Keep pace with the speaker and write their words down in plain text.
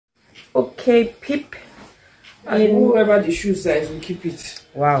Okay, Pip. And whoever the shoe size will keep it.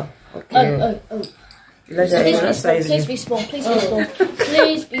 Wow. Okay. Please be small. Please be small.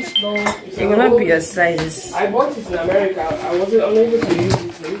 Please be small. It will not be your sizes. I bought it in America. I wasn't unable to use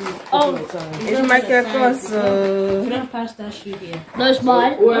it. So It's Michael Cross. Don't pass that shoe here. No, it's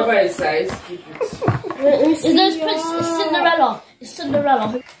mine. whoever is size, keep it. It's Cinderella. It's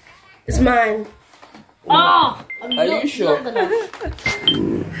Cinderella. It's mine. Ah! Are you sure?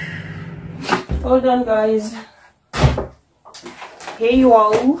 Hold on, guys. Hey you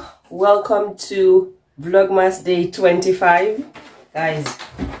all, welcome to Vlogmas Day 25. Guys,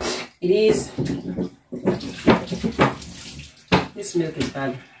 it is... This milk is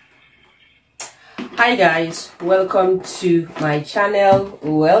bad. Hi guys, welcome to my channel.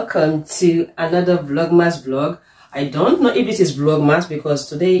 Welcome to another Vlogmas vlog. I don't know if this is Vlogmas because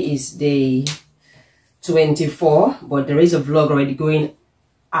today is day 24, but there is a vlog already going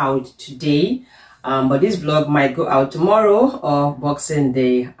out today. But this vlog might go out tomorrow or Boxing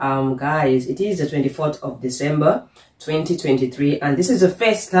Day. Guys, it is the 24th of December 2023, and this is the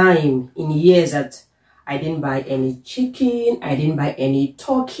first time in years that I didn't buy any chicken, I didn't buy any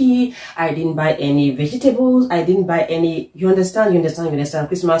turkey, I didn't buy any vegetables, I didn't buy any, you understand,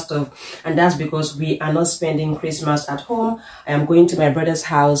 Christmas stuff. And that's because we are not spending Christmas at home. I am going to my brother's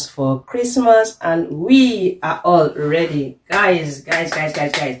house for Christmas and we are all ready. Guys.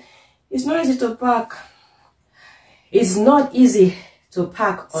 It's not easy to pack. It's not easy to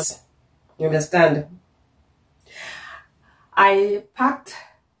pack. You understand? I packed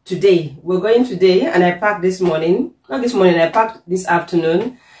today. We're going today and I packed this morning. Not this morning, I packed this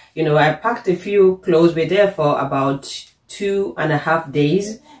afternoon. You know, I packed a few clothes. We're there for about 2.5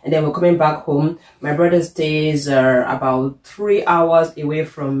 days and then we're coming back home. My brother stays about 3 hours away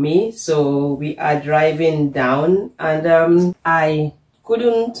from me. So we are driving down and I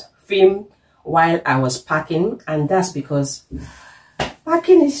couldn't film while I was packing, and that's because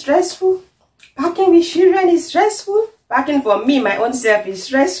packing is stressful. Packing with children is stressful. Packing for me, my own self, is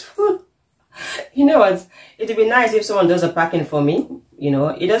stressful. You know what? It'd be nice if someone does the packing for me. You know,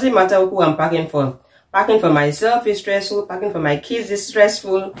 it doesn't matter who I'm packing for. Packing for myself is stressful. Packing for my kids is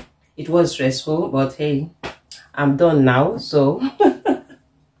stressful. It was stressful, but hey, I'm done now. So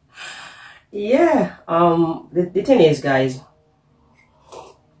yeah. The thing is, guys,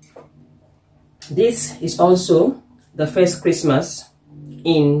 this is also the first Christmas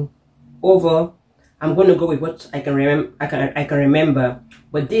in over, I'm going to go with what I can remember,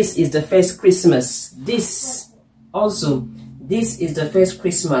 but this is the first Christmas. This is the first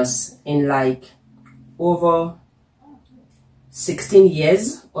Christmas in like over 16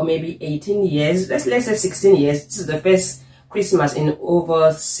 years or maybe 18 years. Let's say 16 years. This is the first Christmas in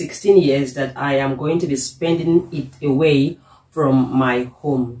over 16 years that I am going to be spending it away from my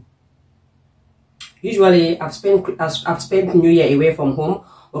home. Usually I've spent New Year away from home,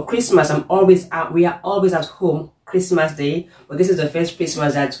 but Christmas we are always at home Christmas Day. But this is the first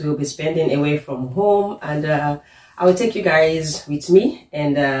Christmas that we'll be spending away from home, and I will take you guys with me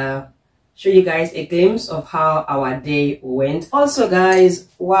and show you guys a glimpse of how our day went. Also guys,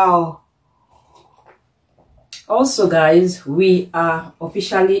 wow. Also guys, we are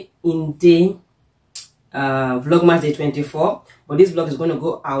officially in day Vlogmas Day 24. But this vlog is going to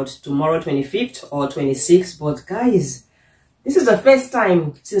go out tomorrow, 25th or 26th. But guys, this is the first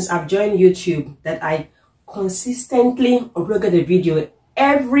time since I've joined YouTube that I consistently uploaded a video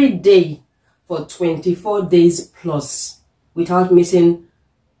every day for 24 days plus without missing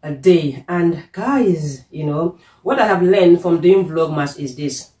a day. And guys, you know, what I have learned from doing Vlogmas is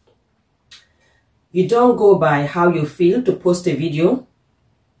this. You don't go by how you feel to post a video.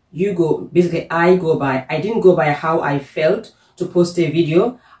 You go, basically I didn't go by how I felt to post a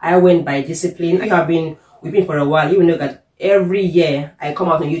video. I went by discipline. If you have been with me for a while, you will know that every year I come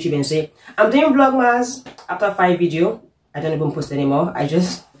out on YouTube and say, I'm doing Vlogmas. After 5 videos, I don't even post anymore.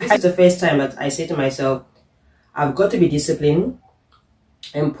 This is the first time that I say to myself, I've got to be disciplined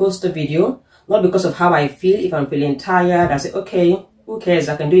and post a video, not because of how I feel. If I'm feeling tired, I say, okay, who cares,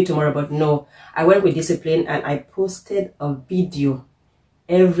 I can do it tomorrow. But no, I went with discipline and I posted a video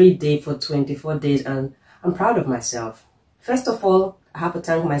every day for 24 days, and I'm proud of myself. First of all, I have to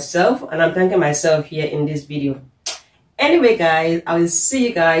thank myself, and I'm thanking myself here in this video. Anyway guys, I will see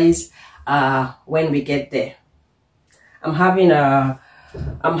you guys when we get there. I'm having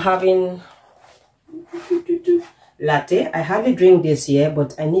latte. I hardly drink this here,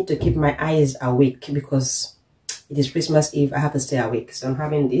 but I need to keep my eyes awake because it is Christmas Eve. I have to stay awake. So I'm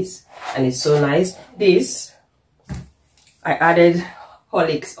having this and it's so nice. This, I added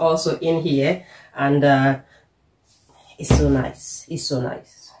Horlicks also in here, and it's so nice. It's so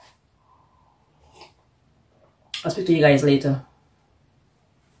nice. I'll speak to you guys later.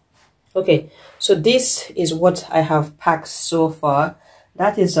 Okay, so this is what I have packed so far.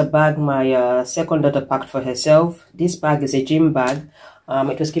 That is a bag my second daughter packed for herself. This bag is a gym bag.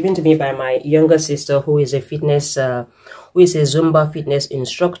 It was given to me by my younger sister, who is a Zumba fitness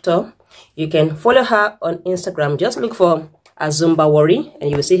instructor. You can follow her on Instagram. Just look for a Zumba Worry and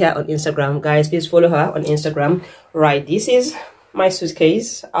you will see her on Instagram. Guys, please follow her on Instagram. Right, this is my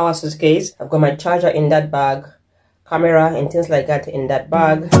suitcase, our suitcase. I've got my charger in that bag, camera and things like that in that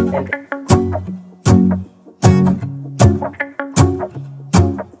bag.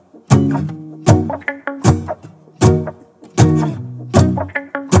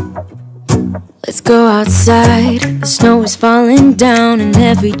 Let's go outside, the snow is falling down and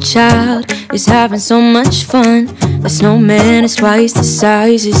every child is having so much fun. The snowman is twice the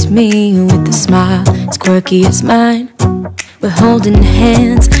size as me, with a smile as quirky as mine. We're holding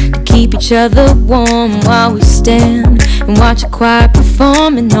hands to keep each other warm while we stand and watch a choir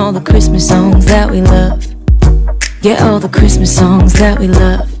performing all the Christmas songs that we love. Yeah, all the Christmas songs that we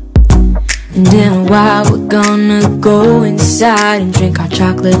love. And in a while we're gonna go inside and drink our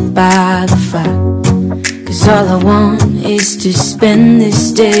chocolate by the fire. 'Cause all I want is to spend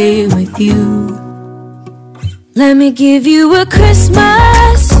this day with you. Let me give you a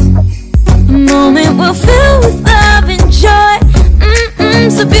Christmas, a moment we'll fill with love and joy.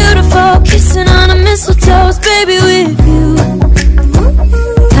 So beautiful, kissing on a mistletoe, baby, with you.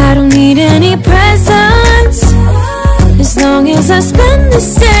 I don't need any presents, as long as I spend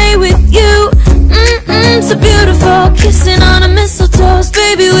this day with you. So beautiful, kissing on a mistletoe,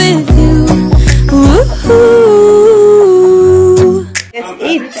 baby, with you. Ooh. Let's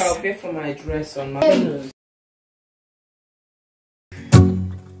eat. I'll pay for my dress on my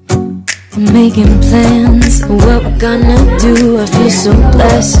I'm making plans of what we're gonna do. I feel so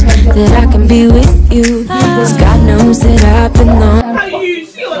blessed that I can be with you, 'cause God knows that I've been long.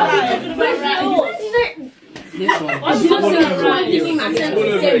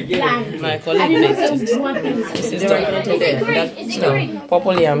 My colleague makes it. This is the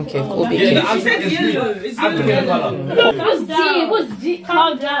purple yam cake, Obi cake. What's D?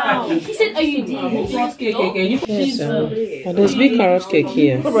 Calm down. He said, are you D? Yes, there's big carrot cake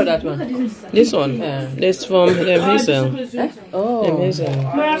here. Who brought that one? This one? This from them Hazel. Oh. Them Hazel.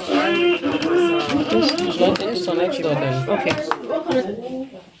 This one next door then. Okay.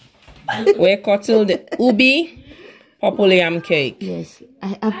 We're cutting the ubi purple yam cake. Yes,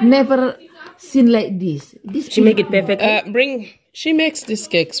 I've never seen like this. She make it perfect. She makes these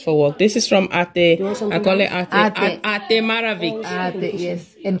cakes for work. This is from Ate. I call it Ate Maravik.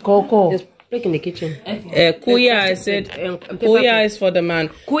 Yes, and cocoa. Just break in the kitchen. Kuya, I said. Kuya is for the man.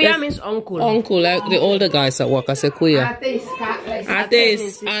 Kuya means uncle. Uncle, like the older guys at work. I said Kuya. Ate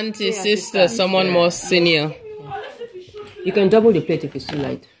is auntie, sister, someone more senior. You can double the plate if it's too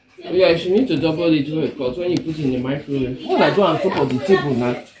light. Yeah, you need to double it because when you put it in the microwave. What I do on top of the table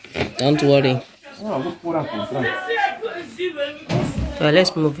now? Don't worry. Well,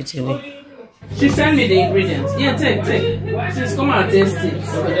 let's move it away. She sent me the ingredients. Yeah, take. Sis, come and taste it.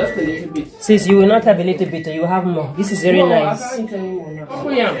 Okay, just a little bit. Sis, you will not have a little bit, you will have more. This is very nice. I can't anymore now. Oh,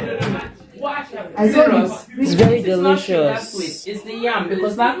 yeah. It's very delicious. It's the yam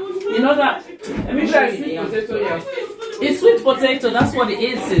because that, you know that. Let me show you the yam. It's sweet potato. That's what it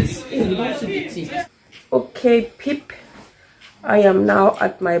is. Okay, peep. I am now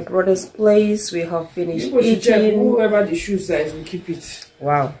at my brother's place. We have finished eating. Whoever the shoe size, we keep it.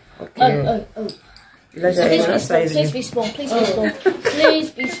 Wow. Okay. Please be small. Please be small. Please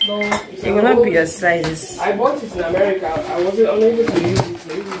be small. It will not be your sizes. I bought it in America. I wasn't unable to use it.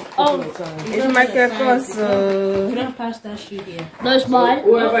 It's my course. You don't pass that shoe here. No, it's mine.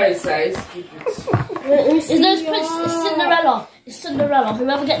 Whoever is size, keep it. It's Cinderella. It's Cinderella.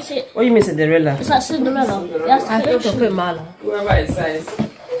 Whoever gets it. What do you mean Cinderella? It's like Cinderella. That's Whoever is size.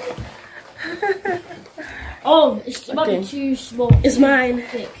 Oh, it's about to be too small. It's mine.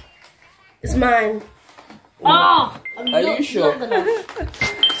 It's mine. Ah! Are you sure?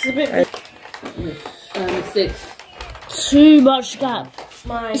 It's a bit 6. Too much gap.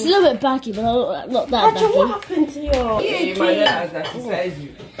 Mine. It's a little bit baggy, but not that baggy. What happened to your? Yeah, you might have that size you.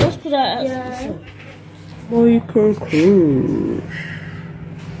 Let's put that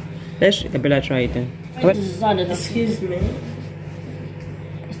Let's Bella try it then. designer. Excuse me.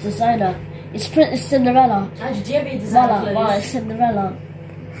 It's designer. It's Princess Cinderella. Mala, it's Cinderella.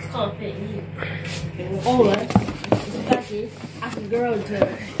 Can't fit you. Oh, it's baggy. I can grow into it.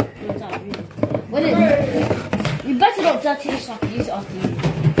 What is it? You better not dirty this so I can use it after you.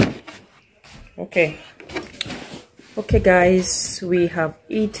 Okay. Okay, guys, we have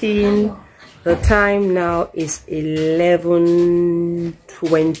eaten. The time now is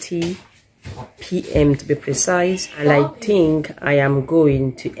 11:20 p.m. to be precise, and I think I am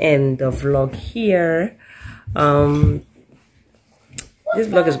going to end the vlog here. This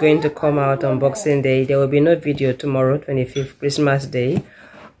vlog is going to come out on Boxing Day. There will be no video tomorrow, 25th, Christmas Day.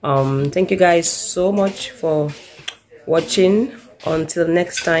 Thank you guys so much for watching. Until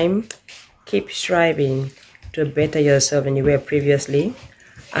next time, keep striving to better yourself than you were previously,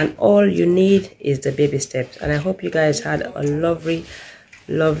 and all you need is the baby steps. And I hope you guys had a lovely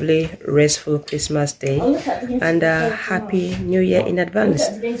restful Christmas Day and a happy New Year in advance.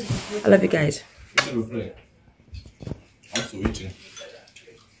 I love you guys.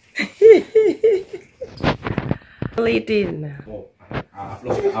 Eating. Oh, I've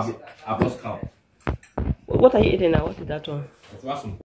lost count. What are you eating now? What is that one?